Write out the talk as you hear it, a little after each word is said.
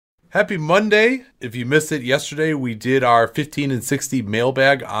Happy Monday. If you missed it yesterday, we did our 15 and 60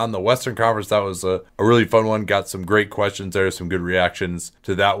 mailbag on the Western Conference. That was a really fun one. Got some great questions there, some good reactions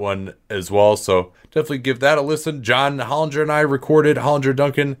to that one as well. So definitely give that a listen. John Hollinger and I recorded Hollinger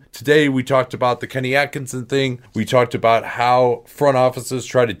Duncan. Today we talked about the Kenny Atkinson thing. We talked about how front offices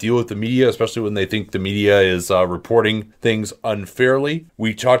try to deal with the media, especially when they think the media is reporting things unfairly.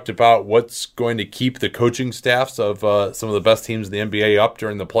 We talked about what's going to keep the coaching staffs of some of the best teams in the NBA up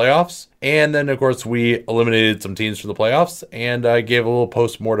during the playoffs. And then, of course, we eliminated some teams from the playoffs and gave a little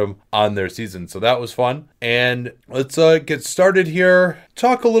post-mortem on their season. So that was fun. And let's get started here.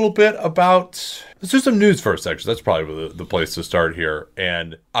 Talk a little bit about... Let's do some news first, actually. That's probably the place to start here.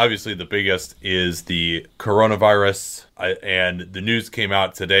 And obviously the biggest is the coronavirus. And the news came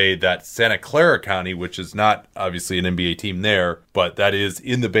out today that Santa Clara County, which is not obviously an NBA team there, but that is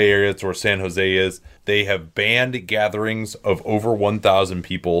in the Bay Area. It's where San Jose is. They have banned gatherings of over 1,000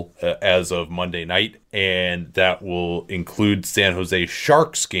 people as of Monday night. And that will include San Jose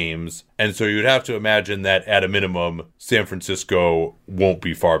Sharks games. And so you'd have to imagine that at a minimum, San Francisco won't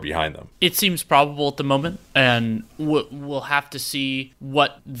be far behind them. It seems probable at the moment, and we'll have to see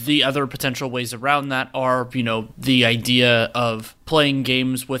what the other potential ways around that are. You know, the idea of playing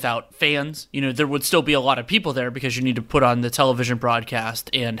games without fans. You know, there would still be a lot of people there because you need to put on the television broadcast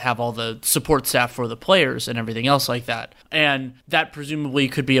and have all the support staff for the players and everything else like that. And that presumably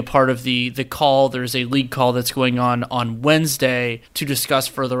could be a part of the call. There's a league call that's going on Wednesday to discuss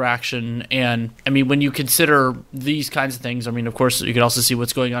further action. And I mean, when you consider these kinds of things, I mean, of course, you could also see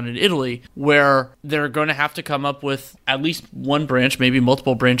what's going on in Italy, where they're going to have to come up with at least one branch, maybe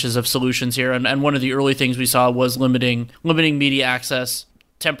multiple branches of solutions here. And one of the early things we saw was limiting media access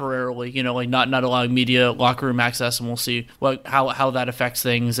temporarily, you know, like not allowing media locker room access, and we'll see how that affects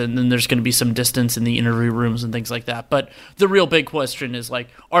things. And then there's going to be some distance in the interview rooms and things like that. But the real big question is, like,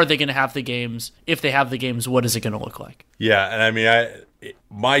 are they going to have the games? If they have the games, what is it going to look like? Yeah, and I mean,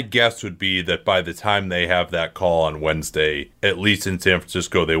 my guess would be that by the time they have that call on Wednesday, at least in San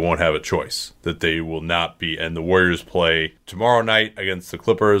Francisco, they won't have a choice. That they will not be. And the Warriors play tomorrow night against the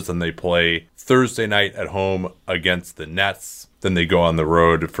Clippers, and they play Thursday night at home against the Nets. Then they go on the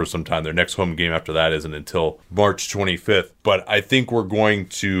road for some time. Their next home game after that isn't until March 25th. But I think we're going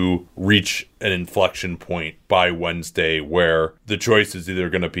to reach an inflection point by Wednesday where the choice is either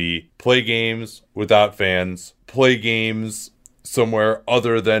going to be play games without fans, play games somewhere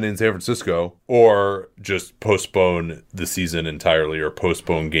other than in San Francisco, or just postpone the season entirely or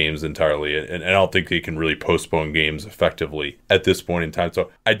postpone games entirely. And I don't think they can really postpone games effectively at this point in time. So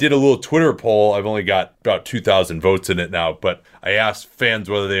I did a little Twitter poll. I've only got about 2,000 votes in it now, but I asked fans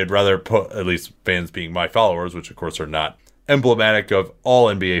whether they'd rather put, at least fans being my followers, which of course are not emblematic of all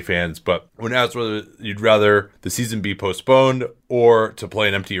NBA fans, but when asked whether you'd rather the season be postponed or to play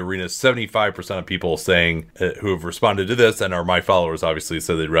in empty arenas, 75% of people saying who have responded to this and are my followers obviously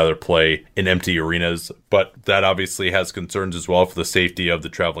said they'd rather play in empty arenas. But that obviously has concerns as well for the safety of the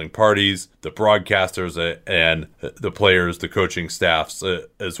traveling parties, the broadcasters, and the players, the coaching staffs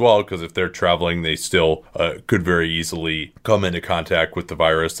as well, because if they're traveling, they still could very easily come into contact with the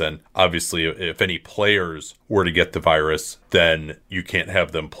virus. And obviously, if any players were to get the virus, then you can't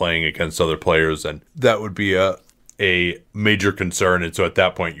have them playing against other players, and that would be a major concern. And so at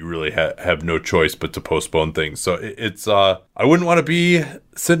that point, you really have no choice but to postpone things. So it's I wouldn't want to be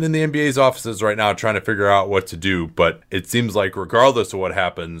sitting in the NBA's offices right now trying to figure out what to do, but it seems like regardless of what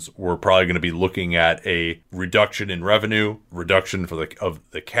happens, we're probably going to be looking at a reduction in revenue, reduction of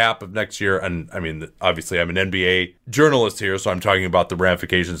the cap of next year. And I mean, obviously I'm an NBA journalist here, so I'm talking about the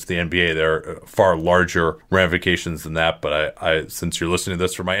ramifications of the NBA. There are far larger ramifications than that, but I since you're listening to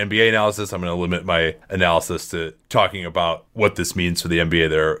this for my NBA analysis, I'm going to limit my analysis to talking about what this means for the NBA.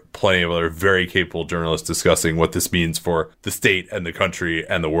 There are plenty of other very capable journalists discussing what this means for the state and the country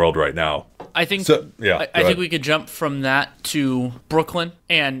and the world right now. I think I think we could jump from that to Brooklyn.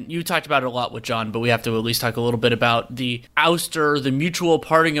 And you talked about it a lot with John, but we have to at least talk a little bit about the ouster, the mutual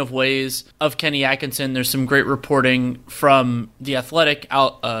parting of ways of Kenny Atkinson. There's some great reporting from The Athletic,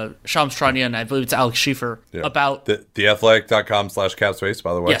 Shams Charania, and I believe it's Alex Schiffer, about... theathletic.com/capspace,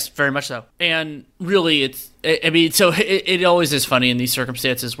 by the way. Yes, very much so. And really, it always is funny in these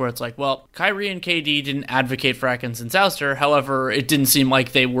circumstances where it's like, well, Kyrie and KD didn't advocate for Atkinson's ouster. However, it didn't seem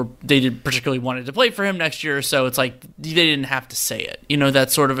like they didn't particularly wanted to play for him next year. So it's like they didn't have to say it. You know,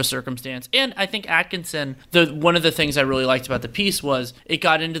 that sort of a circumstance. And I think Atkinson, one of the things I really liked about the piece was it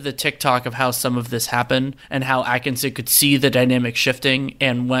got into the TikTok of how some of this happened and how Atkinson could see the dynamic shifting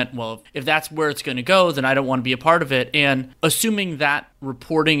and went, well, if that's where it's going to go, then I don't want to be a part of it. And assuming that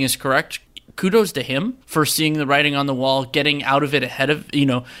reporting is correct, kudos to him for seeing the writing on the wall, getting out of it ahead of,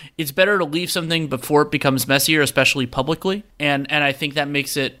 it's better to leave something before it becomes messier, especially publicly. And I think that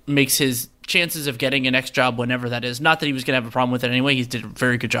makes his chances of getting a next job whenever that is, not that he was going to have a problem with it anyway, he did a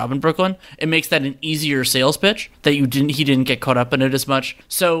very good job in Brooklyn. It makes that an easier sales pitch that he didn't get caught up in it as much.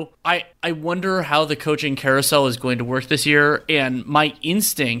 So I wonder how the coaching carousel is going to work this year, and my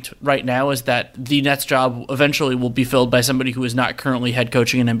instinct right now is that the Nets job eventually will be filled by somebody who is not currently head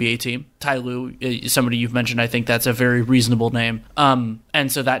coaching an NBA team. Ty Lue is somebody you've mentioned. I think that's a very reasonable name. And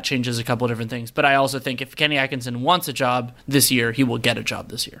so that changes a couple of different things. But I also think if Kenny Atkinson wants a job this year, he will get a job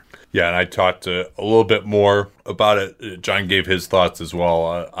this year. Yeah, and I talked a little bit more about it. John gave his thoughts as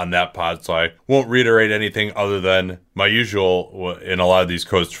well on that pod, so I won't reiterate anything other than my usual in a lot of these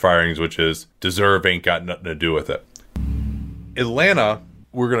coach firings, which is deserve ain't got nothing to do with it. Atlanta,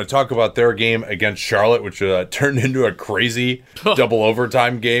 we're going to talk about their game against Charlotte, which turned into a crazy double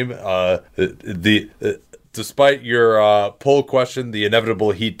overtime game. Despite your poll question, the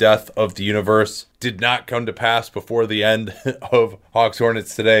inevitable heat death of the universe did not come to pass before the end of Hawks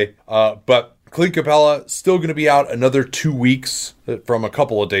Hornets today. But Clint Capella still going to be out another 2 weeks from a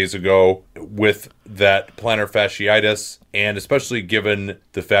couple of days ago with that plantar fasciitis. And especially given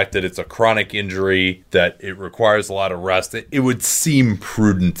the fact that it's a chronic injury, that it requires a lot of rest, it would seem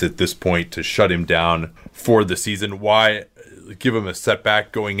prudent at this point to shut him down for the season. Why give him a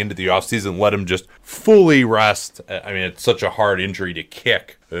setback going into the offseason? Let him just fully rest. I mean, it's such a hard injury to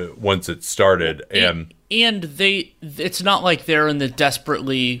kick once it started. And it's not like they're in the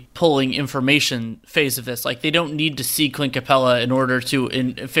desperately pulling information phase of this. Like, they don't need to see Clint Capella in order to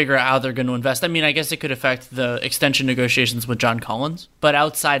figure out how they're going to invest. I mean, I guess it could affect the extension negotiations with John Collins. But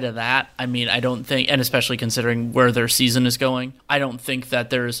outside of that, I mean, I don't think, and especially considering where their season is going, I don't think that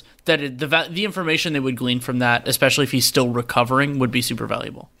the information they would glean from that, especially if he's still recovering, would be super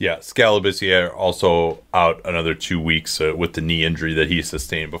valuable. Yeah, Scalabrine also out another 2 weeks with the knee injury that he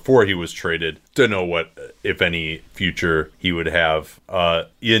sustained before he was traded. Don't know what, if any, future he would have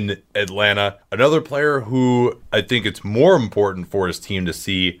in Atlanta. Another player who I think it's more important for his team to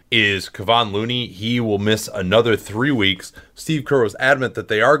see is Kevon Looney. He will miss another 3 weeks. Steve Kerr was adamant that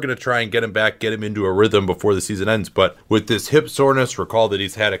they are going to try and get him back, get him into a rhythm before the season ends. But with this hip soreness, recall that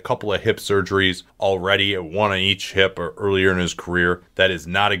he's had a couple of hip surgeries already, one on each hip or earlier in his career. That is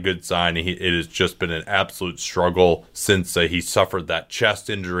not a good sign. It has just been an absolute struggle since he suffered that chest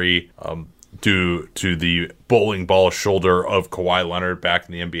injury due to the bowling ball shoulder of Kawhi Leonard back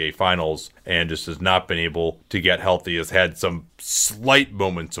in the NBA Finals, and just has not been able to get healthy. Has had some slight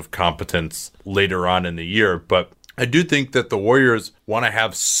moments of competence later on in the year, but I do think that the Warriors want to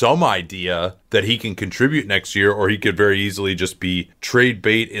have some idea that he can contribute next year, or he could very easily just be trade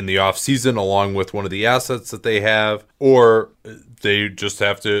bait in the offseason along with one of the assets that they have, or they just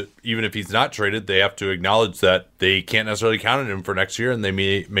have to, even if he's not traded, they have to acknowledge that they can't necessarily count on him for next year, and they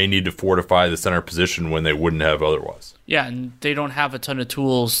may need to fortify the center position when they wouldn't have otherwise. Yeah, and they don't have a ton of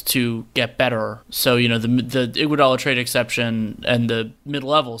tools to get better. So, the Iguodala trade exception and the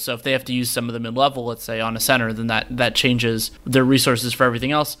mid-level. So if they have to use some of the mid-level, let's say, on a center, then that changes their resources for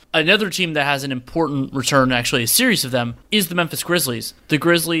everything else. Another team that has an important return, actually a series of them, is the Memphis Grizzlies. The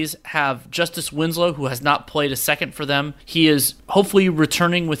Grizzlies have Justice Winslow, who has not played a second for them. He is hopefully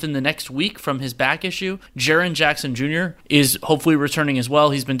returning within the next week from his back issue. Jaren Jackson Jr. is hopefully returning as well.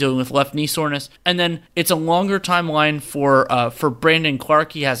 He's been dealing with left knee soreness. And then it's a longer timeline for Brandon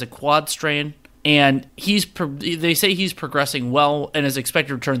Clark. He has a quad strain, and they say he's progressing well and is expected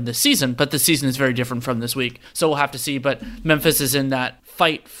to return this season, but the season is very different from this week, so we'll have to see. But Memphis is in that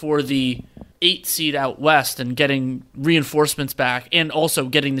fight for the 8 seed out west and getting reinforcements back, and also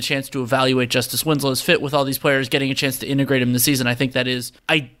getting the chance to evaluate Justice Winslow's fit with all these players, getting a chance to integrate him this season. I think that is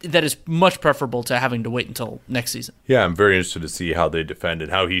much preferable to having to wait until next season. Yeah, I'm very interested to see how they defend and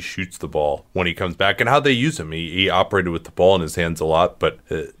how he shoots the ball when he comes back and how they use him. He operated with the ball in his hands a lot, but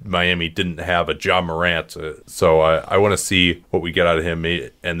Miami didn't have a Ja Morant, so I want to see what we get out of him.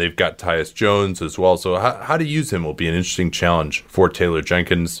 And they've got Tyus Jones as well, so how to use him will be an interesting challenge for Taylor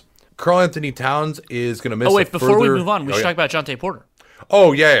Jenkins. Karl Anthony Towns is going to miss. Oh wait, before we move on, we should talk about Jonte Porter.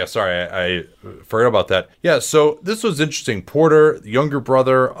 Oh yeah. Sorry, I forgot about that. Yeah, so this was interesting. Porter, the younger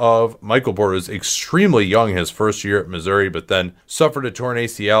brother of Michael Porter, was extremely young his first year at Missouri, but then suffered a torn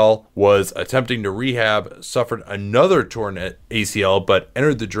ACL, was attempting to rehab, suffered another torn ACL, but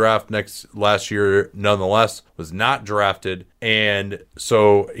entered the draft last year nonetheless, was not drafted, and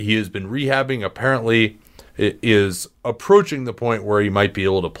so he has been rehabbing. Apparently, it is approaching the point where he might be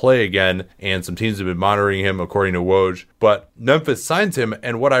able to play again, and some teams have been monitoring him, according to Woj. But Memphis signs him,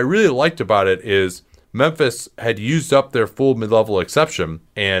 and what I really liked about it is Memphis had used up their full mid-level exception,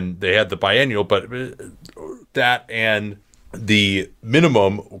 and they had the biennial, but that and the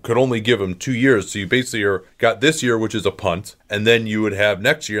minimum could only give him 2 years. So you basically got this year, which is a punt, and then you would have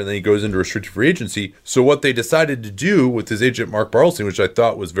next year, and then he goes into restricted free agency. So what they decided to do with his agent, Mark Bartelstein, which I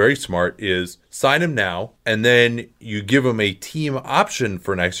thought was very smart, is sign him now, and then you give him a team option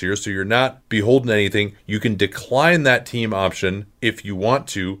for next year. So you're not beholden to anything. You can decline that team option if you want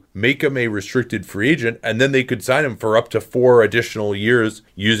to, make him a restricted free agent, and then they could sign him for up to 4 additional years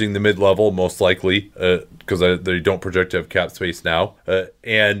using the mid-level, most likely, because they don't project to have cap space now,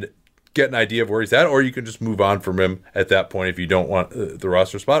 and get an idea of where he's at, or you can just move on from him at that point if you don't want the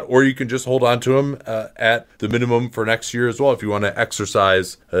roster spot, or you can just hold on to him at the minimum for next year as well if you want to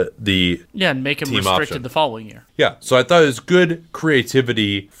exercise the and make him restricted option the following year. Yeah, so I thought it was good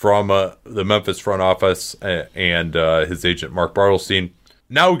creativity from the Memphis front office and his agent Mark Bartelstein.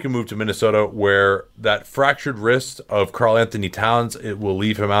 Now we can move to Minnesota, where that fractured wrist of Karl Anthony Towns, it will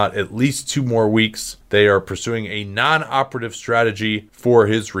leave him out at least 2 more weeks. They are pursuing a non-operative strategy for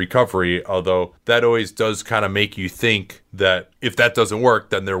his recovery, although that always does kind of make you think that if that doesn't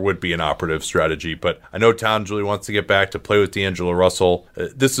work, then there would be an operative strategy. But I know Towns really wants to get back to play with D'Angelo Russell.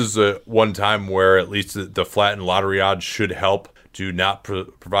 This is one time where at least the flattened lottery odds should help to not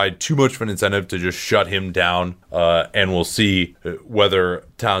provide too much of an incentive to just shut him down, and we'll see whether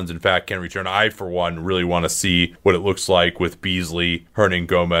Towns, in fact, can return. I, for one, really want to see what it looks like with Beasley,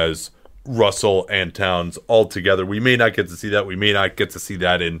 Hernan-Gomez, Russell, and Towns all together. We may not get to see that. We may not get to see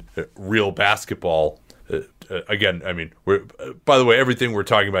that in real basketball. Again, I mean, by the way, everything we're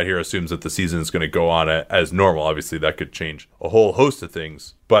talking about here assumes that the season is going to go on as normal. Obviously, that could change a whole host of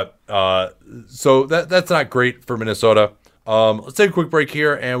things. But so that's not great for Minnesota. Let's take a quick break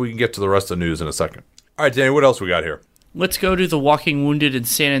here, and we can get to the rest of the news in a second. All right, Danny, what else we got here? Let's go to the walking wounded in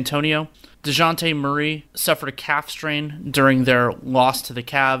San Antonio. DeJounte Murray suffered a calf strain during their loss to the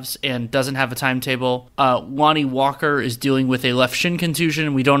Cavs and doesn't have a timetable. Lonnie Walker is dealing with a left shin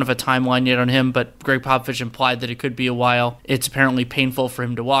contusion. We don't have a timeline yet on him, but Greg Popovich implied that it could be a while. It's apparently painful for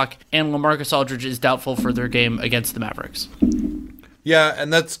him to walk. And LaMarcus Aldridge is doubtful for their game against the Mavericks. Yeah,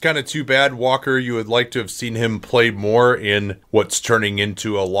 and that's kind of too bad. Walker, you would like to have seen him play more in what's turning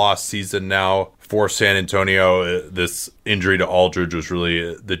into a lost season now for San Antonio. This injury to Aldridge was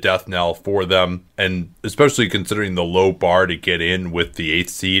really the death knell for them, and especially considering the low bar to get in with the 8th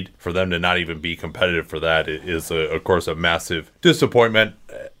seed, for them to not even be competitive for that is, of course, a massive disappointment,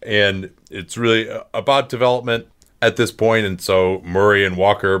 and it's really about development at this point. And so Murray and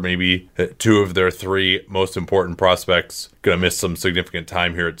Walker, maybe 2 of their 3 most important prospects, going to miss some significant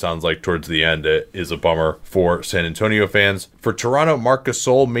time here, it sounds like, towards the end. It is a bummer for San Antonio fans. For Toronto, Marc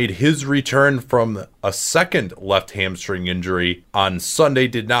Gasol made his return from a second left hamstring injury on Sunday,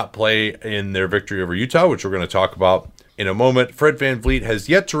 did not play in their victory over Utah, which we're going to talk about in a moment. Fred VanVleet has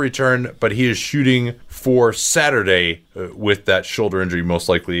yet to return, but he is shooting for Saturday with that shoulder injury, most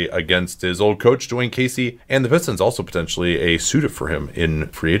likely against his old coach, Dwayne Casey, and the Pistons, also potentially a suitor for him in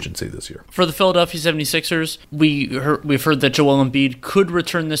free agency this year. For the Philadelphia 76ers, we've heard that Joel Embiid could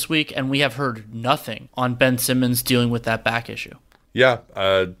return this week, and we have heard nothing on Ben Simmons dealing with that back issue. Yeah,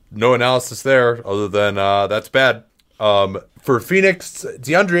 no analysis there other than that's bad. For Phoenix,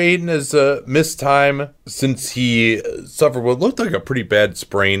 DeAndre Ayton has missed time since he suffered what looked like a pretty bad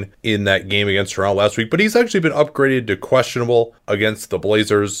sprain in that game against Toronto last week, but he's actually been upgraded to questionable against the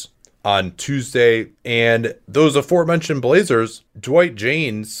Blazers on Tuesday. And those aforementioned Blazers, Dwight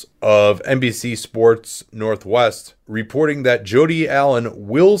Jaynes of NBC Sports Northwest reporting that Jody Allen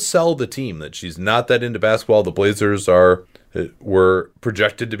will sell the team, that she's not that into basketball. The Blazers were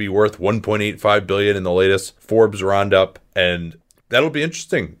projected to be worth $1.85 billion in the latest Forbes roundup, and that'll be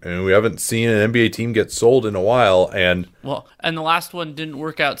interesting. I mean, we haven't seen an NBA team get sold in a while, and the last one didn't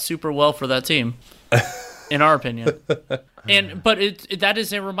work out super well for that team, in our opinion. But that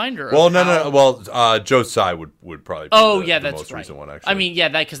is a reminder. Well, no. Well, Joe Tsai would probably be the that's most right. recent one, actually. I mean, yeah,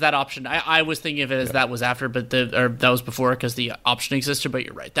 because that option, I was thinking of it as that was after, but that was before because the option existed. But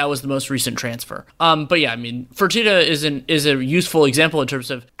you're right, that was the most recent transfer. But yeah, I mean, Fertitta is a useful example in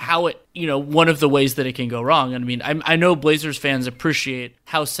terms of how it, one of the ways that it can go wrong. And I mean, I know Blazers fans appreciate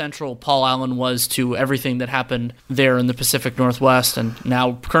how central Paul Allen was to everything that happened there in the Pacific Northwest, and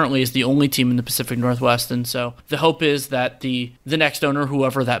now currently is the only team in the Pacific Northwest. And so the hope is that the next owner,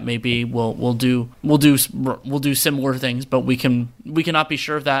 whoever that may be, will do similar things, but we cannot be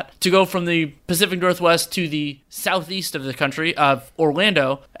sure of that. To go from the Pacific Northwest to the southeast of the country, of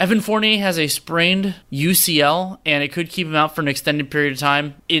Orlando, Evan Fournier has a sprained UCL, and it could keep him out for an extended period of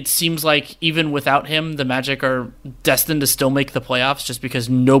time. It seems seems like even without him, the Magic are destined to still make the playoffs just because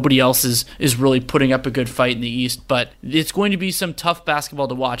nobody else is really putting up a good fight in the East. But it's going to be some tough basketball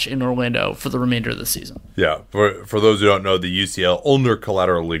to watch in Orlando for the remainder of the season. Yeah, for those who don't know, the UCL ulnar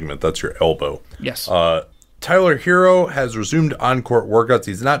collateral ligament, that's your elbow. Yes. Tyler Hero has resumed on-court workouts.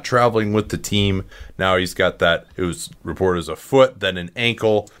 He's not traveling with the team. Now he's got that, it was reported as a foot, then an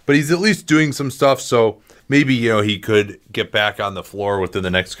ankle, but he's at least doing some stuff, so maybe, he could get back on the floor within the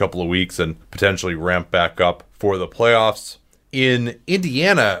next couple of weeks and potentially ramp back up for the playoffs. In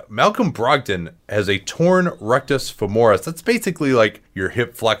Indiana, Malcolm Brogdon has a torn rectus femoris. That's basically like your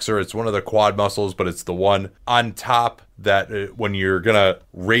hip flexor. It's one of the quad muscles, but it's the one on top that when you're going to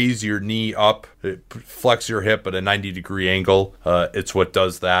raise your knee up, flex your hip at a 90-degree angle. It's what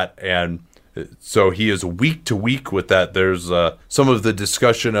does that. And so he is week to week with that. There's some of the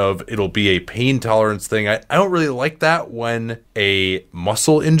discussion of it'll be a pain tolerance thing. I don't really like that when a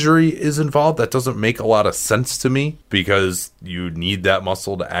muscle injury is involved. That doesn't make a lot of sense to me because you need that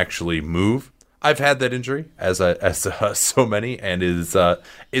muscle to actually move. I've had that injury as so many, and it's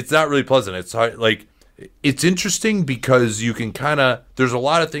not really pleasant. It's hard, it's interesting because you can there's a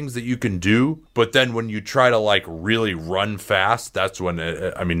lot of things that you can do, but then when you try to really run fast, that's when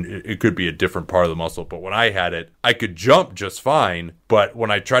it could be a different part of the muscle. But when I had it, I could jump just fine. But when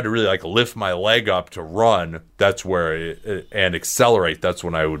I tried to really lift my leg up to run, that's where and accelerate, that's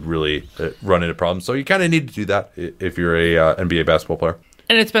when I would really run into problems. So you kind of need to do that if you're a NBA basketball player.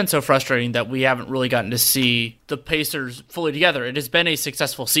 And it's been so frustrating that we haven't really gotten to see the Pacers fully together. It has been a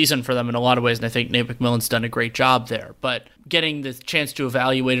successful season for them in a lot of ways, and I think Nate McMillan's done a great job there. But getting the chance to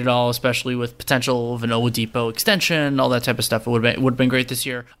evaluate it all, especially with potential of an Oladipo extension, all that type of stuff, it would have been great this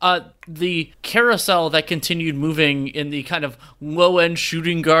year. The carousel that continued moving in the kind of low-end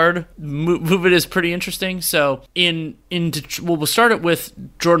shooting guard movement is pretty interesting. So we'll start it with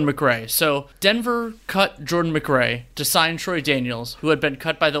Jordan McRae. So Denver cut Jordan McRae to sign Troy Daniels, who had been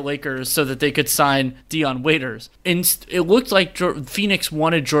cut by the Lakers so that they could sign Dion Waiters. And it looked like Phoenix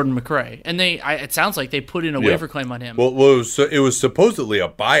wanted Jordan McRae, and it sounds like they put in a waiver claim on him. Well, it was supposedly a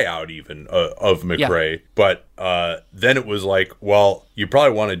buyout even of McRae, but then it was you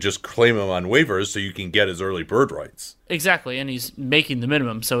probably want to just claim him on waivers so you can get his early bird rights. Exactly, and he's making the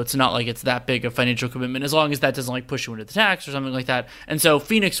minimum, so it's not like it's that big a financial commitment, as long as that doesn't push you into the tax or something like that. And so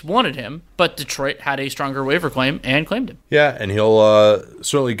Phoenix wanted him, but Detroit had a stronger waiver claim and claimed him. Yeah, and he'll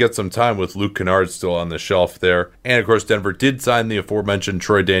certainly get some time with Luke Kennard still on the shelf there. And of course, Denver did sign the aforementioned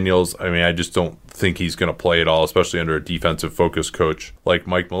Troy Daniels. I just don't think he's going to play at all, especially under a defensive focused coach like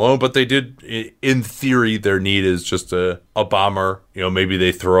Mike Malone. But they did, in theory, their need is just a bomber. Maybe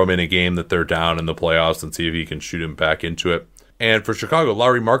they throw him in a game that they're down in the playoffs and see if he can shoot him back into it. And for Chicago,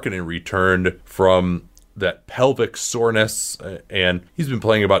 Lauri Markkanen returned from that pelvic soreness, and he's been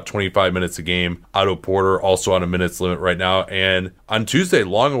playing about 25 minutes a game. Otto Porter also on a minutes limit right now. And on Tuesday,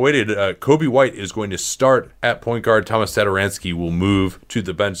 long-awaited, Kobe White is going to start at point guard. Thomas Satoransky will move to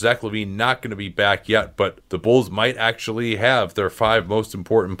the bench. Zach LaVine not going to be back yet, but the Bulls might actually have their 5 most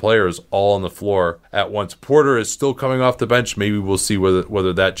important players all on the floor at once. Porter is still coming off the bench. Maybe we'll see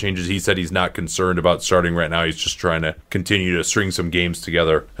whether that changes. He said he's not concerned about starting right now. He's just trying to continue to string some games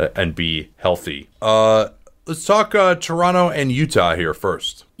together and be healthy. Let's talk Toronto and Utah here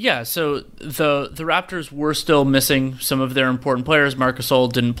first. Yeah, so the Raptors were still missing some of their important players. Marc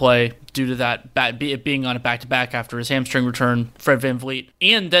Gasol didn't play due to that being on a back-to-back after his hamstring return, Fred VanVleet.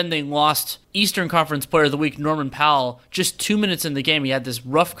 And then they lost Eastern Conference Player of the Week, Norman Powell. Just 2 minutes in the game, he had this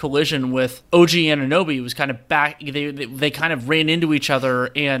rough collision with OG Anunoby. He was kind of back. They kind of ran into each other,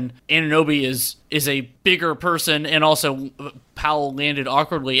 and Anunoby is a bigger person, and also Powell landed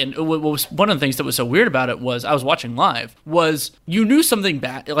awkwardly. And what was one of the things that was so weird about it was, I was watching live, was you knew something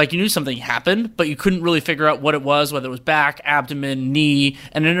bad, you knew something happened, but you couldn't really figure out what it was, whether it was back, abdomen, knee,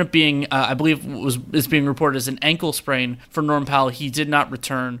 and it ended up being, I believe is being reported as an ankle sprain for Norm Powell. He did not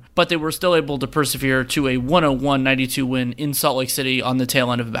return, but they were still able to persevere to a 101-92 win in Salt Lake City on the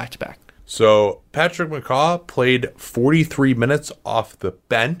tail end of a back-to-back. So Patrick McCaw played 43 minutes off the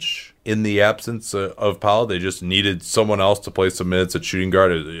bench in the absence of Powell. They just needed someone else to play some minutes at shooting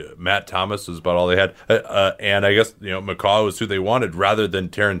guard. Matt Thomas was about all they had. And I guess, McCaw was who they wanted rather than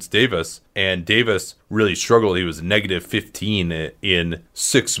Terrence Davis. And Davis really struggled. He was negative 15 in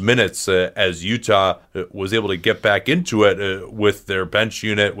 6 minutes as Utah was able to get back into it with their bench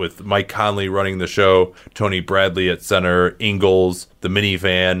unit, with Mike Conley running the show, Tony Bradley at center, Ingles, the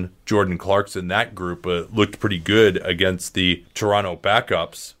minivan, Jordan Clarkson. That group looked pretty good against the Toronto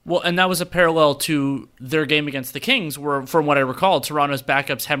backups. Well, and that was a parallel to their game against the Kings, where, from what I recall, Toronto's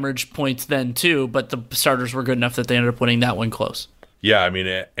backups hemorrhaged points then too, but the starters were good enough that they ended up winning that one close. Yeah, I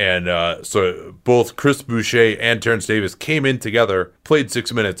mean, and so both Chris Boucher and Terrence Davis came in together, played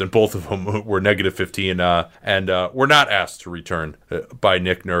 6 minutes, and both of them were negative 15, and were not asked to return by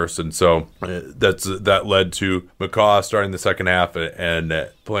Nick Nurse, and so that led to McCaw starting the second half, and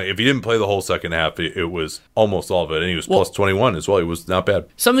if he didn't play the whole second half, it was almost all of it, and he was plus 21 as well. He was not bad.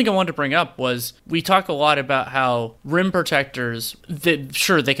 Something I wanted to bring up was we talk a lot about how rim protectors,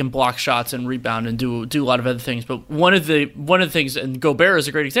 sure, they can block shots and rebound and do a lot of other things, but one of the things, and Gobert is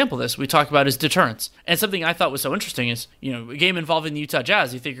a great example of this, we talk about is deterrence. And something I thought was so interesting is, a game involving the Utah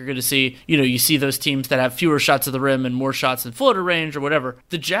Jazz, you think you're going to see, you see those teams that have fewer shots at the rim and more shots in floater range or whatever.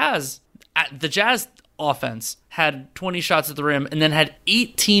 The Jazz offense had 20 shots at the rim and then had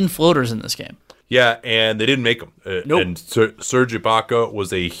 18 floaters in this game. Yeah, and they didn't make them. Nope. And Serge Ibaka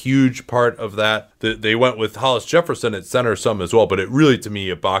was a huge part of that. They went with Hollis Jefferson at center some as well, but it really, to me,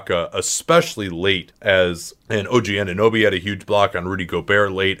 Ibaka, especially late, and OG Anunoby had a huge block on Rudy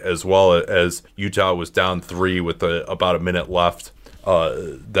Gobert late, as well as Utah was down 3 with about a minute left.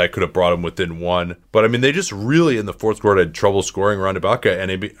 That could have brought him within 1. But, I mean, they just really, in the fourth quarter, had trouble scoring around Ibaka, and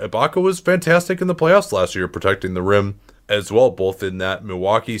Ibaka was fantastic in the playoffs last year, protecting the rim as well, both in that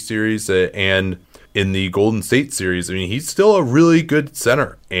Milwaukee series and in the Golden State series. I mean, he's still a really good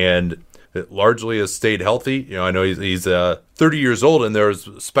center and largely has stayed healthy. I know he's 30 years old, and there's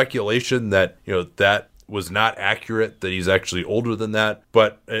speculation that, that was not accurate, that he's actually older than that.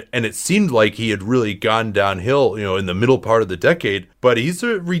 And it seemed like he had really gone downhill, in the middle part of the decade, but he's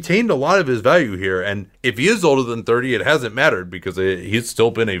retained a lot of his value here. And if he is older than 30, it hasn't mattered because he's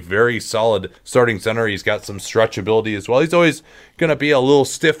still been a very solid starting center. He's got some stretchability as well. He's always going to be a little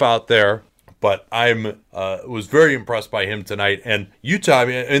stiff out there, but was very impressed by him tonight. And Utah,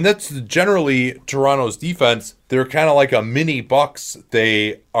 and that's generally Toronto's defense. They're kind of like a mini Bucks.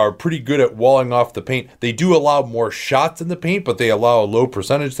 They are pretty good at walling off the paint. They do allow more shots in the paint, but they allow a low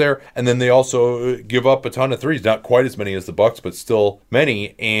percentage there. And then they also give up a ton of threes. Not quite as many as the Bucks, but still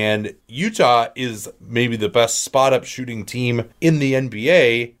many. And Utah is maybe the best spot-up shooting team in the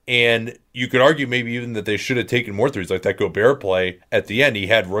NBA. And you could argue maybe even that they should have taken more threes, like that Gobert play at the end. He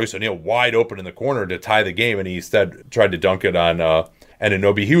had Royce O'Neal wide open in the corner to tie the game, and he instead tried to dunk it on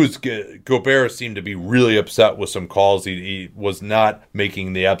Anunoby. Gobert seemed to be really upset with some calls. He was not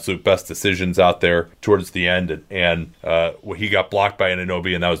making the absolute best decisions out there towards the end, and he got blocked by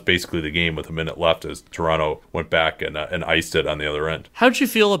Anunoby, and that was basically the game with a minute left as Toronto went back and iced it on the other end. How'd you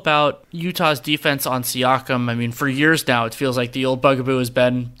feel about Utah's defense on Siakam? I mean, for years now, it feels like the old bugaboo has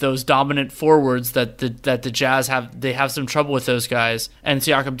been those dominant forwards that the Jazz have. They have some trouble with those guys, and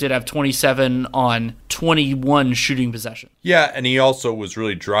Siakam did have 27 on 21 shooting possession. Yeah, and he also was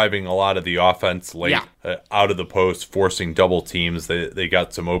really driving a lot of the offense late out of the post, forcing double teams. They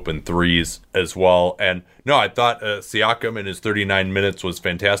got some open threes as well. And no, I thought Siakam in his 39 minutes was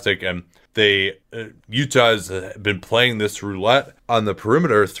fantastic. And Utah's been playing this roulette on the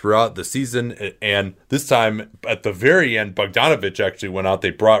perimeter throughout the season, and this time at the very end, Bogdanović actually went out. They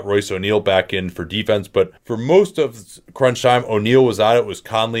brought Royce O'Neal back in for defense, but for most of crunch time, O'Neal was out. It was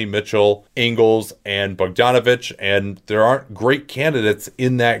Conley, Mitchell, Ingles, and Bogdanović, and there aren't great candidates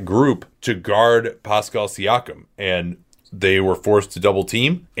in that group to guard Pascal Siakam, and they were forced to double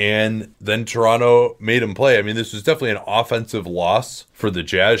team, and then Toronto made him play. I mean, this was definitely an offensive loss for the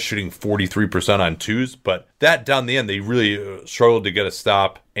Jazz, shooting 43% on twos, but that down the end, they really struggled to get a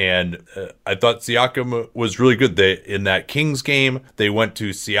stop, and I thought Siakam was really good. In that Kings game, they went to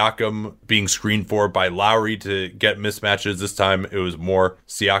Siakam being screened for by Lowry to get mismatches. This time, it was more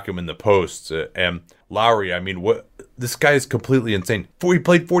Siakam in the post, and Lowry, I mean, this guy is completely insane. He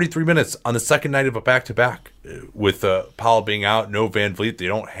played 43 minutes on the second night of a back-to-back. With Powell being out, no Van Vliet, they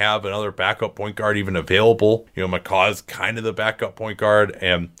don't have another backup point guard even available. McCaw is kind of the backup point guard,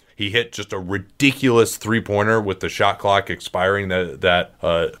 and he hit just a ridiculous three-pointer with the shot clock expiring that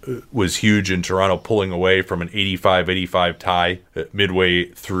was huge in Toronto, pulling away from an 85-85 tie midway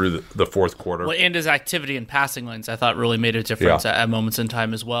through the fourth quarter. Well, and his activity in passing lanes, I thought, really made a difference at moments in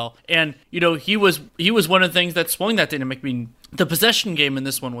time as well. And, he was one of the things that swung that dynamic. I mean, the possession game in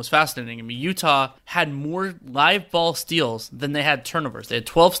this one was fascinating. I mean, Utah had more live ball steals than they had turnovers. They had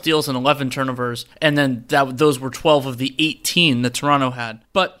 12 steals and 11 turnovers, and then those were 12 of the 18 that Toronto had.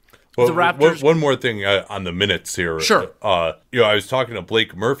 But the Raptors... One more thing on the minutes here. Sure. I was talking to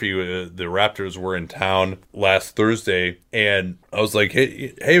Blake Murphy. The Raptors were in town last Thursday, and I was like,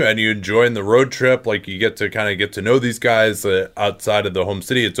 hey man, you enjoying the road trip? Like, you get to know these guys outside of the home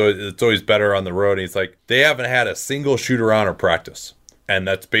city. It's always better on the road. And he's like, they haven't had a single shoot around or practice. And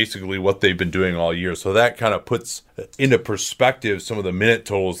that's basically what they've been doing all year. So that kind of puts into perspective some of the minute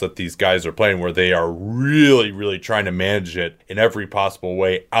totals that these guys are playing, where they are really, really trying to manage it in every possible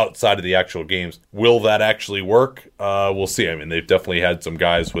way outside of the actual games. Will that actually work? We'll see. I mean, they've definitely had some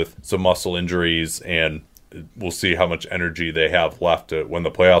guys with some muscle injuries, and we'll see how much energy they have left when the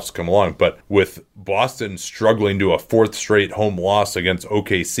playoffs come along. But with Boston struggling to a fourth straight home loss against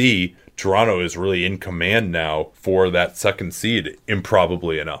OKC, Toronto is really in command now for that second seed,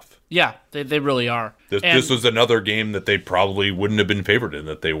 improbably enough. Yeah, they really are. This was another game that they probably wouldn't have been favored in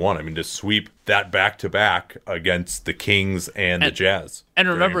that they won. I mean, to sweep that back-to-back against the Kings and the Jazz. And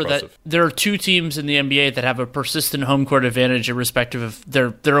remember that there are two teams in the NBA that have a persistent home court advantage irrespective of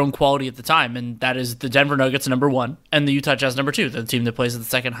their own quality at the time, and that is the Denver Nuggets, number 1, and the Utah Jazz, number 2, the team that plays at the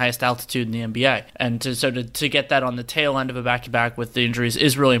second highest altitude in the NBA. And to get that on the tail end of a back-to-back with the injuries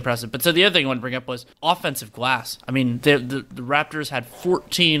is really impressive. But so the other thing I want to bring up was offensive glass. I mean, the Raptors had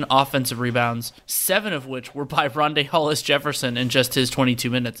 14 offensive rebounds, 7 of which were by Rondae Hollis-Jefferson in just his 22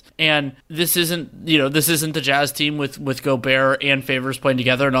 minutes. And this isn't the Jazz team with Gobert and Favors playing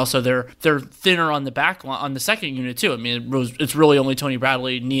together, and also they're thinner on the back on the second unit too. I mean, it's really only Tony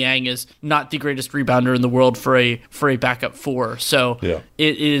Bradley. Niang is not the greatest rebounder in the world for a backup 4. So yeah.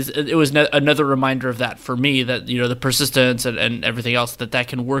 It was another reminder of that for me, that the persistence and everything else that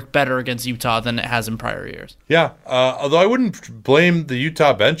can work better against Utah than it has in prior years. Yeah, although I wouldn't blame the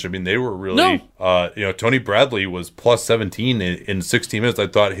Utah bench. I mean, they were really Tony Bradley was plus 17 in 16 minutes. I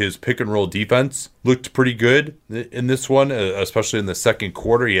thought his pick and roll defense looked pretty good in this one, especially in the second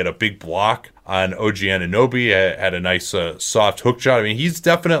quarter. He had a big block on OG Anunoby, had a nice soft hook shot. I mean, he's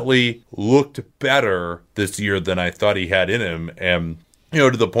definitely looked better this year than I thought he had in him. And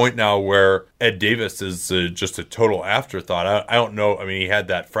to the point now where Ed Davis is just a total afterthought. I don't know. I mean, he had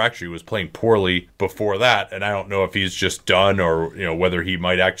that fracture. He was playing poorly before that, and I don't know if he's just done or whether he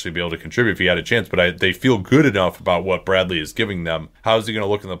might actually be able to contribute if he had a chance. But they feel good enough about what Bradley is giving them. How is he going to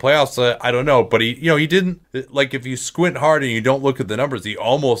look in the playoffs? I don't know. But he didn't, like, if you squint hard and you don't look at the numbers, he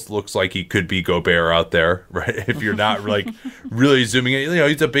almost looks like he could be Gobert out there, right? If you're not like really zooming in.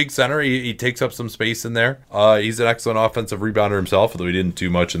 He's a big center. He takes up some space in there. He's an excellent offensive rebounder himself, although he didn't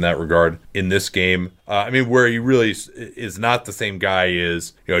do much in that regard in this game. I mean, where he really is not the same guy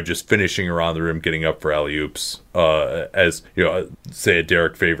is, just finishing around the rim, getting up for alley-oops, as, say a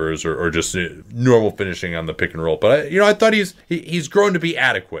Derek Favors or just normal finishing on the pick and roll. But, I thought he's grown to be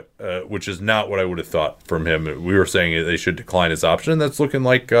adequate, which is not what I would have thought from him. We were saying they should decline his option, and that's looking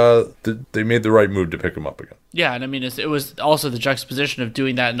like they made the right move to pick him up again. Yeah, and I mean, it was also the juxtaposition of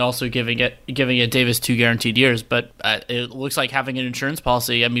doing that and also giving it Davis 2 guaranteed years. But it looks like having an insurance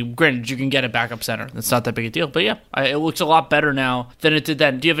policy. I mean, granted, you can get a backup center. That's not that big a deal. But yeah, it looks a lot better now than it did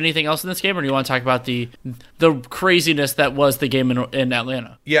then. Do you have anything else in this game, or do you want to talk about the craziness that was the game in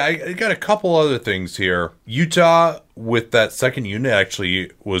Atlanta? Yeah, I got a couple other things here. Utah, with that second unit,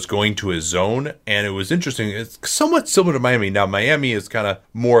 actually was going to a zone, and it was interesting. It's somewhat similar to Miami. Now, Miami is kind of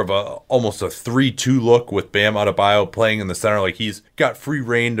more of almost a 3-2 look with Bam Adebayo playing in the center. Like, he's got free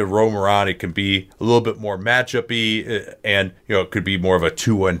reign to roam around. It can be a little bit more matchup-y, and it could be more of a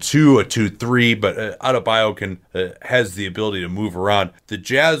 2-1-2, a 2-3, but Adebayo has the ability to move around. The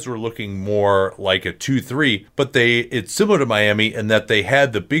Jazz were looking more like a 2-3, but it's similar to Miami in that they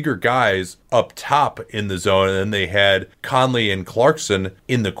had the bigger guys up top in the zone, and then they had Conley and Clarkson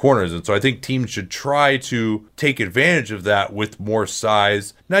in the corners. And so I think teams should try to take advantage of that with more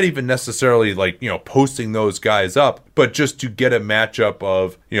size, not even necessarily like, posting those guys up, but just to get a matchup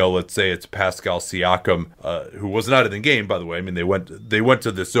of, let's say it's Pascal Siakam, who was not in the game, by the way. I mean, they went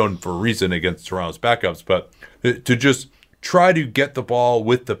to this zone for a reason against Toronto's backups, but to just try to get the ball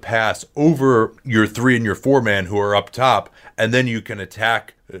with the pass over your 3 and your 4 man who are up top, and then you can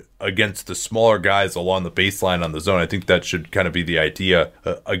attack against the smaller guys along the baseline on the zone. I think that should kind of be the idea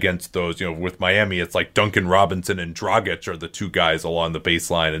against those. With Miami, it's like Duncan Robinson and Dragic are the 2 guys along the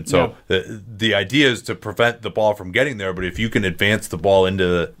baseline. And so the idea is to prevent the ball from getting there. But if you can advance the ball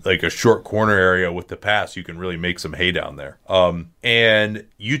into like a short corner area with the pass, you can really make some hay down there. And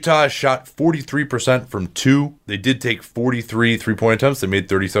Utah shot 43% from 2. They did take 43 3-point attempts. They made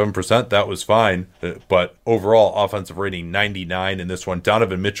 37%. That was fine. But overall, offensive rating 99 in this one.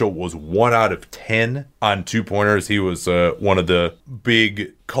 Donovan Mitchell was 1 out of 10 on 2-pointers. He was one of the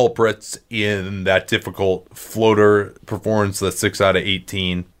big culprits in that difficult floater performance, the 6 out of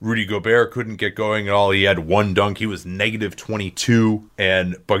 18. Rudy Gobert couldn't get going at all. He had one dunk. He was negative 22,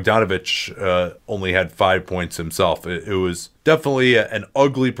 and Bogdanovic only had 5 points himself. It was definitely an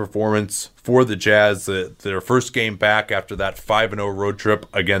ugly performance for the Jazz. Their first game back after that 5-0 road trip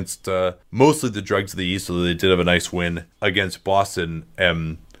against mostly the Dregs of the East, so they did have a nice win against Boston.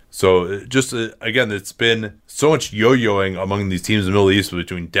 So just, again, it's been so much yo-yoing among these teams in the Middle East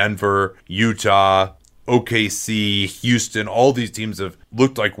between Denver, Utah, OKC, Houston. All these teams have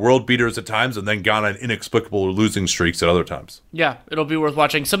looked like world beaters at times and then gone on inexplicable losing streaks at other times. Yeah, it'll be worth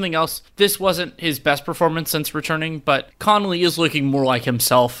watching. Something else, this wasn't his best performance since returning, but Conley is looking more like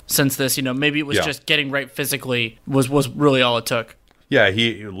himself since this. Maybe it was just getting right physically was really all it took. Yeah,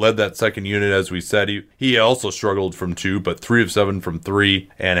 he led that second unit, as we said. He also struggled from 2, but 3 of 7 from 3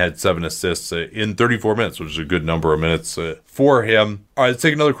 and had 7 assists in 34 minutes, which is a good number of minutes for him. All right, let's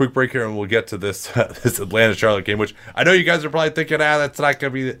take another quick break here, and we'll get to this this Atlanta-Charlotte game, which I know you guys are probably thinking, that's not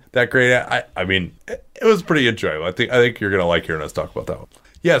going to be that great. I mean, it was pretty enjoyable. I think you're going to like hearing us talk about that one.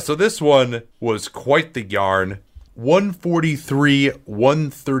 Yeah, so this one was quite the yarn.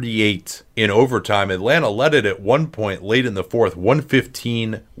 143-138 in overtime. Atlanta led it at one point late in the fourth,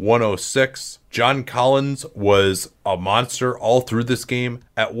 115-106. John Collins was a monster all through this game.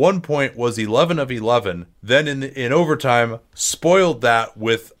 At one point was 11 of 11. Then in overtime, spoiled that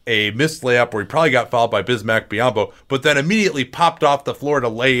with a missed layup where he probably got fouled by Bismack Biyombo, but then immediately popped off the floor to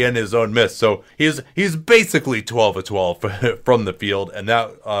lay in his own miss. So he's basically 12 of 12 from the field, and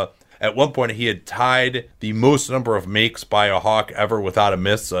that at one point, he had tied the most number of makes by a Hawk ever without a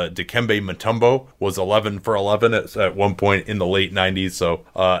miss. Dikembe Mutombo was 11 for 11 at one point in the late 90s. So,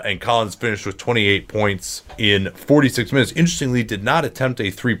 and Collins finished with 28 points in 46 minutes. Interestingly, did not attempt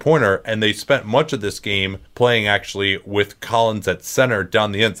a three-pointer, and they spent much of this game playing actually with Collins at center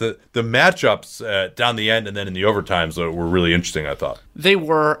down the end. So the matchups down the end and then in the overtimes were really interesting, I thought. They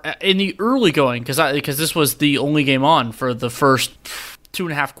were in the early going, because this was the only game on for the first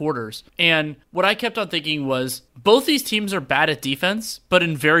 2.5 quarters. And what I kept on thinking was both these teams are bad at defense, but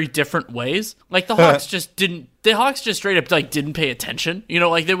in very different ways. Like the Hawks just straight up didn't pay attention.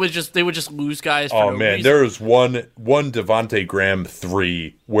 They would just lose guys for no reason. There was one Devontae Graham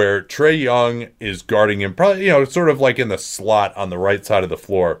 3 where Trae Young is guarding him, probably, sort of like in the slot on the right side of the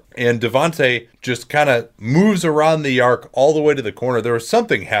floor. And Devontae just kind of moves around the arc all the way to the corner. There was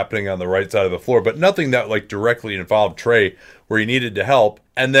something happening on the right side of the floor, but nothing that directly involved Trae where he needed to help.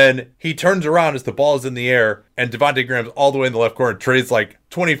 And then he turns around as the ball is in the air, and Devontae Graham's all the way in the left corner. Trae's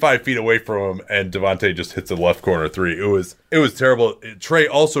 25 feet away from him, and Devontae just hits a left corner 3. It was terrible. Trae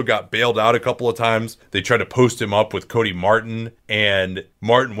also got bailed out a couple of times. They tried to post him up with Cody Martin, and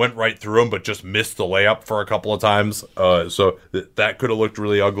Martin went right through him, but just missed the layup for a couple of times. So that could have looked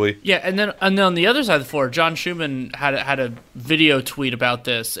really ugly. Yeah, and then on the other side of the floor, John Schumann had a video tweet about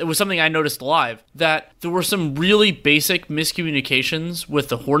this. It was something I noticed live, that there were some really basic miscommunications with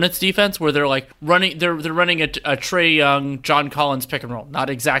the Hornets defense, where they're running a Trae Young, John Collins pick and roll. Not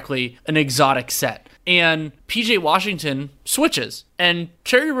exactly an exotic set. And PJ Washington switches, and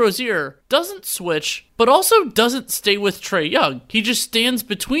Terry Rozier doesn't switch, but also doesn't stay with Trae Young. He just stands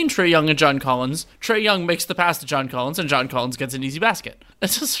between Trae Young and John Collins. Trae Young makes the pass to John Collins, and John Collins gets an easy basket.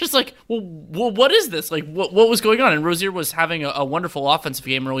 It's just well, what is this? What was going on? And Rozier was having a wonderful offensive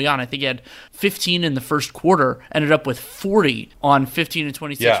game early on. I think he had 15 in the first quarter, ended up with 40 on 15 and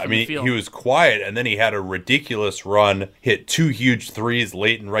 26 from the field. He was quiet, and then he had a ridiculous run, hit 2 huge threes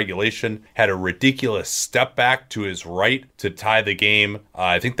late in regulation, had a ridiculous step back to his right to tie the game.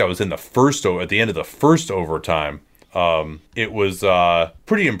 I think that was at the end of the first overtime. It was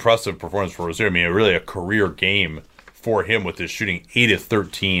pretty impressive performance for Rozier. Really a career game for him with his shooting 8 of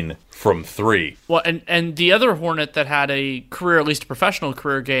 13 from 3. Well, and the other Hornet that had a career, at least a professional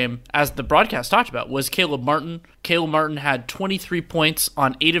career game, as the broadcast talked about, was Caleb Martin. Caleb Martin had 23 points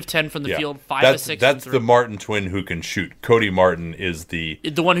on 8 of 10 from the field, 5 of 6 That's the Martin twin who can shoot. Cody Martin is the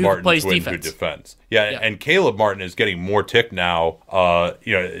one who Martin plays twin defense. Who defends. Yeah, and Caleb Martin is getting more tick now.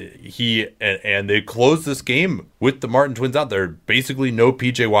 He they closed this game with the Martin twins out there. Basically no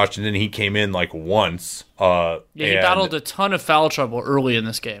PJ Washington. He came in once. He battled a ton of foul trouble early in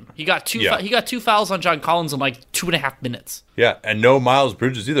this game. He got two fouls on John Collins in 2.5 minutes. Yeah, and no Miles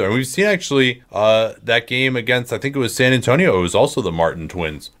Bridges either. And we've seen actually that game against, I think it was San Antonio. It was also the Martin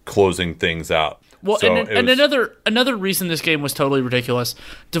twins closing things out. Well, So and another reason this game was totally ridiculous.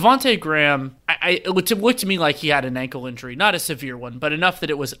 Devontae Graham, it looked to me like he had an ankle injury, not a severe one, but enough that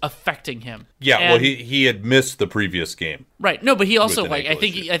it was affecting him. Yeah, And, well, he had missed the previous game. right. No, but he also With an ankle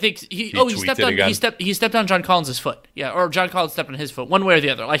he stepped on John Collins' foot. Yeah, or John Collins stepped on his foot, one way or the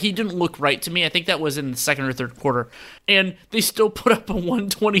other. Like, he didn't look right to me. I think that was in the second or third quarter, and they still put up a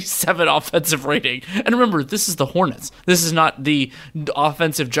 127 offensive rating. And remember, this is the Hornets. This is not the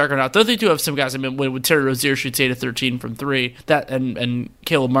offensive juggernaut. Though they do have some guys. I mean, when Terry Rozier shoots 8 of 13 from 3, that and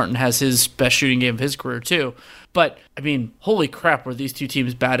Caleb Martin has his best shooting game of his career too. But, I mean, holy crap, were these two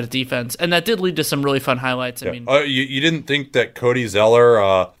teams bad at defense. And that did lead to some really fun highlights. I mean, you didn't think that Cody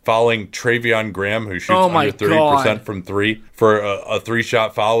Zeller fouling Travion Graham, who shoots under 30% from 3, for a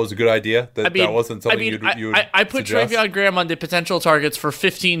 3-shot foul was a good idea? That wasn't something you would I put suggest? Travion Graham on the potential targets for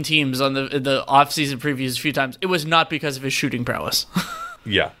 15 teams on the offseason previews a few times. It was not because of his shooting prowess.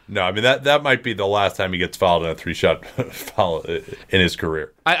 Yeah, no, I mean, that might be the last time he gets fouled in a 3-shot foul in his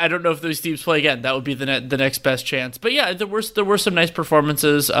career. I don't know if those teams play again. That would be the next best chance. But yeah, there were some nice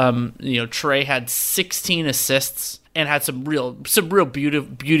performances. Trey had 16 assists and had some real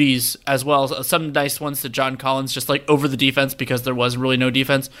beauties as well. Some nice ones to John Collins, just like over the defense because there was really no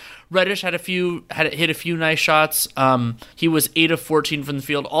defense. Reddish hit a few nice shots. He was 8 of 14 from the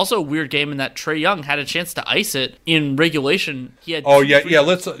field. Also a weird game in that Trae Young had a chance to ice it in regulation. He had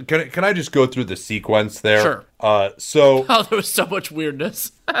Let's can I just go through the sequence there? Sure. There was so much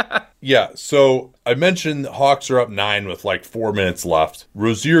weirdness. Yeah, so I mentioned Hawks are up 9 with like 4 minutes left.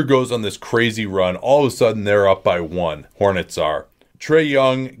 Rozier goes on this crazy run. All of a sudden, they're up by 1. Hornets are. Trae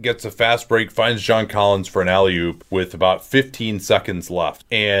Young gets a fast break, finds John Collins for an alley-oop with about 15 seconds left.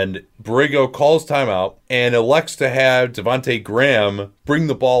 And Borrego calls timeout and elects to have Devontae Graham bring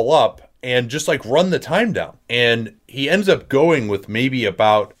the ball up and just like run the time down. And he ends up going with maybe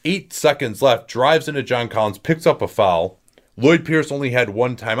about 8 seconds left, drives into John Collins, picks up a foul. Lloyd Pierce only had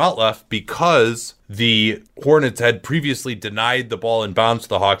 1 timeout left because the Hornets had previously denied the ball in bounds to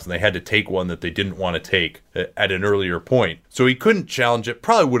the Hawks and they had to take one that they didn't want to take at an earlier point. So he couldn't challenge it,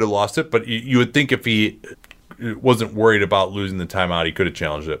 probably would have lost it, but you would think if he wasn't worried about losing the timeout, he could have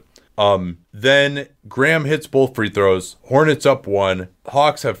challenged it. Then Graham hits both free throws. Hornets up 1.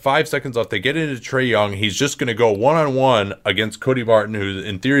 Hawks have 5 seconds left. They get into Trae Young. He's just going to go one-on-one against Cody Martin, who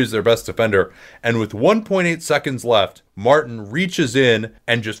in theory is their best defender. And with 1.8 seconds left, Martin reaches in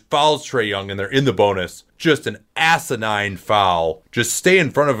and just fouls Trae Young, and they're in the bonus. Just an asinine foul. Just stay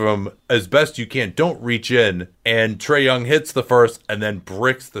in front of him as best you can. Don't reach in. And Trae Young hits the first and then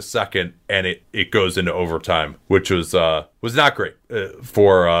bricks the second, and it goes into overtime, which was not great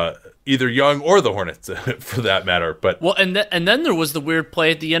for either Young or the Hornets, for that matter. But and then there was the weird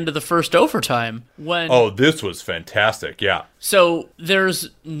play at the end of the first overtime when. Oh, this was fantastic! Yeah. So there's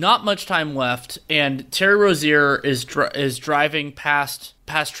not much time left, and Terry Rozier is driving past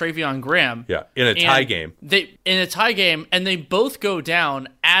Travion Graham. Yeah, in a tie game. And they both go down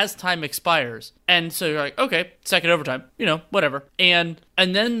as time expires. And so you're like, okay, second overtime, whatever. And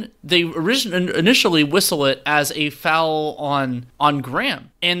then they initially whistle it as a foul on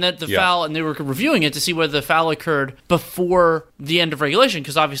Graham. And that the foul, and they were reviewing it to see whether the foul occurred before the end of regulation,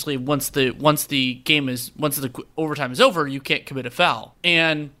 because obviously once the overtime is over, you can't commit a foul.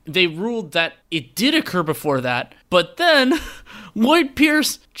 And they ruled that it did occur before that, but then Lloyd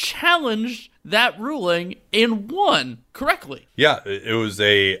Pierce challenged that ruling and won correctly. Yeah, it was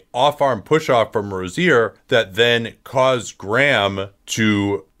a off-arm push-off from Rozier that then caused Graham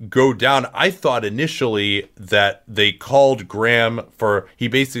to go down. I thought initially that they called Graham he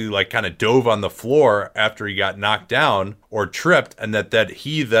basically like kind of dove on the floor after he got knocked down or tripped, and that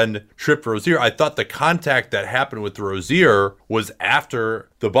he then tripped Rozier. I thought the contact that happened with Rozier was after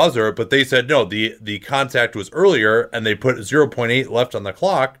the buzzer, but they said no, the contact was earlier, and they put 0.8 left on the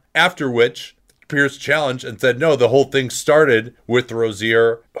clock, after which Pierce challenged and said no, the whole thing started with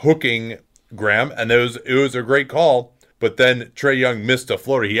Rozier hooking Graham, and it was a great call. But then Trae Young missed a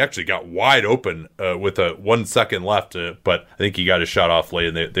floater. He actually got wide open with 1 second left, but I think he got his shot off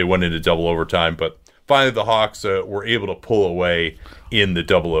late, and they went into double overtime. But finally, the Hawks were able to pull away in the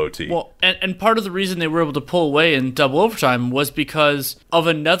double OT. Well, and part of the reason they were able to pull away in double overtime was because of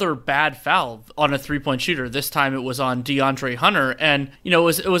another bad foul on a 3-point shooter. This time it was on DeAndre Hunter, and it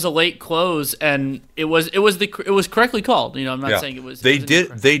was a late close, and it was correctly called. I'm not saying it was.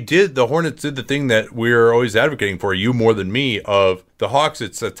 The Hornets did the thing that we're always advocating for, you more than me, of the Hawks.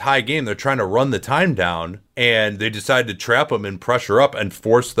 It's a tie game. They're trying to run the time down, and they decided to trap them and pressure up and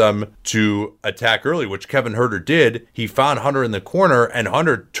force them to attack early, which Kevin Huerter did. He found Hunter in the corner center, and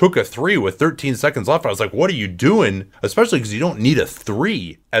Hunter took a three with 13 seconds left. I was like, what are you doing? Especially because you don't need a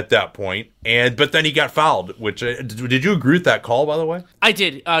three at that point. But then he got fouled, which did you agree with that call, by the way? I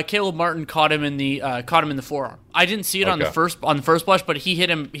did. Caleb Martin caught him in the forearm. I didn't see it on the first blush, but he hit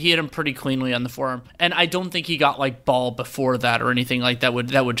him pretty cleanly on the forearm. And I don't think he got like ball before that or anything like that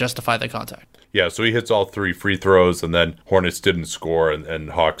would justify the contact. Yeah, so he hits all 3 free throws, and then Hornets didn't score, and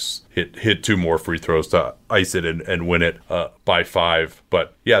Hawks hit 2 more free throws to ice it and win it by 5.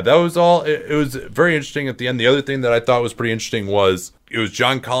 But yeah, that was all. It was very interesting at the end. The other thing that I thought was pretty interesting was it was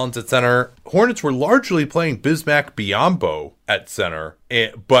John Collins at center. Hornets were largely playing Bismack Biyombo at center,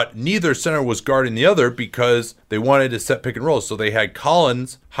 but neither center was guarding the other because they wanted to set pick and roll. So they had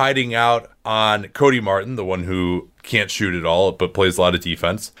Collins hiding out on Cody Martin, the one who can't shoot at all but plays a lot of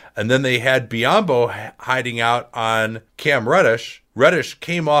defense. And then they had Biyombo hiding out on Cam Reddish. Reddish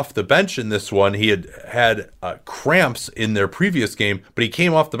came off the bench in this one. He had cramps in their previous game, but he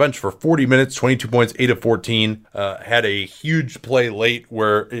came off the bench for 40 minutes, 22 points, 8 of 14. Had a huge play late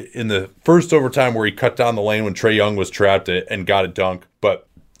where in the first overtime where he cut down the lane when Trae Young was trapped and got a dunk. But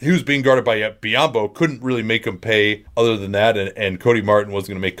he was being guarded by Biyombo, couldn't really make him pay other than that, and Cody Martin wasn't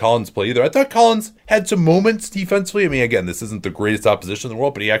going to make Collins play either. I thought Collins had some moments defensively. I mean, again, this isn't the greatest opposition in the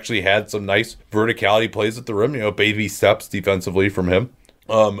world, but he actually had some nice verticality plays at the rim, baby steps defensively from him.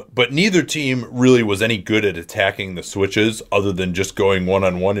 But neither team really was any good at attacking the switches other than just going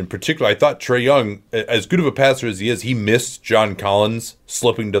one-on-one. In particular, I thought Trae Young, as good of a passer as he is, he missed John Collins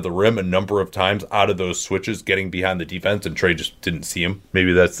slipping to the rim a number of times out of those switches, getting behind the defense, and Trae just didn't see him.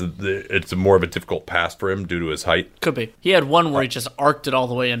 Maybe it's more of a difficult pass for him due to his height. Could be. He had one where he just arced it all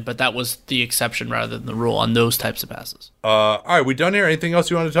the way in, but that was the exception rather than the rule on those types of passes. All right, we done here? Anything else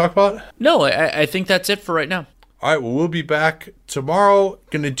you want to talk about? No, I think that's it for right now. All right, well, we'll be back tomorrow.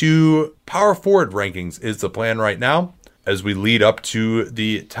 Going to do power forward rankings is the plan right now as we lead up to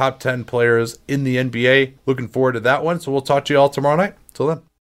the top 10 players in the NBA. Looking forward to that one. So we'll talk to you all tomorrow night. Till then.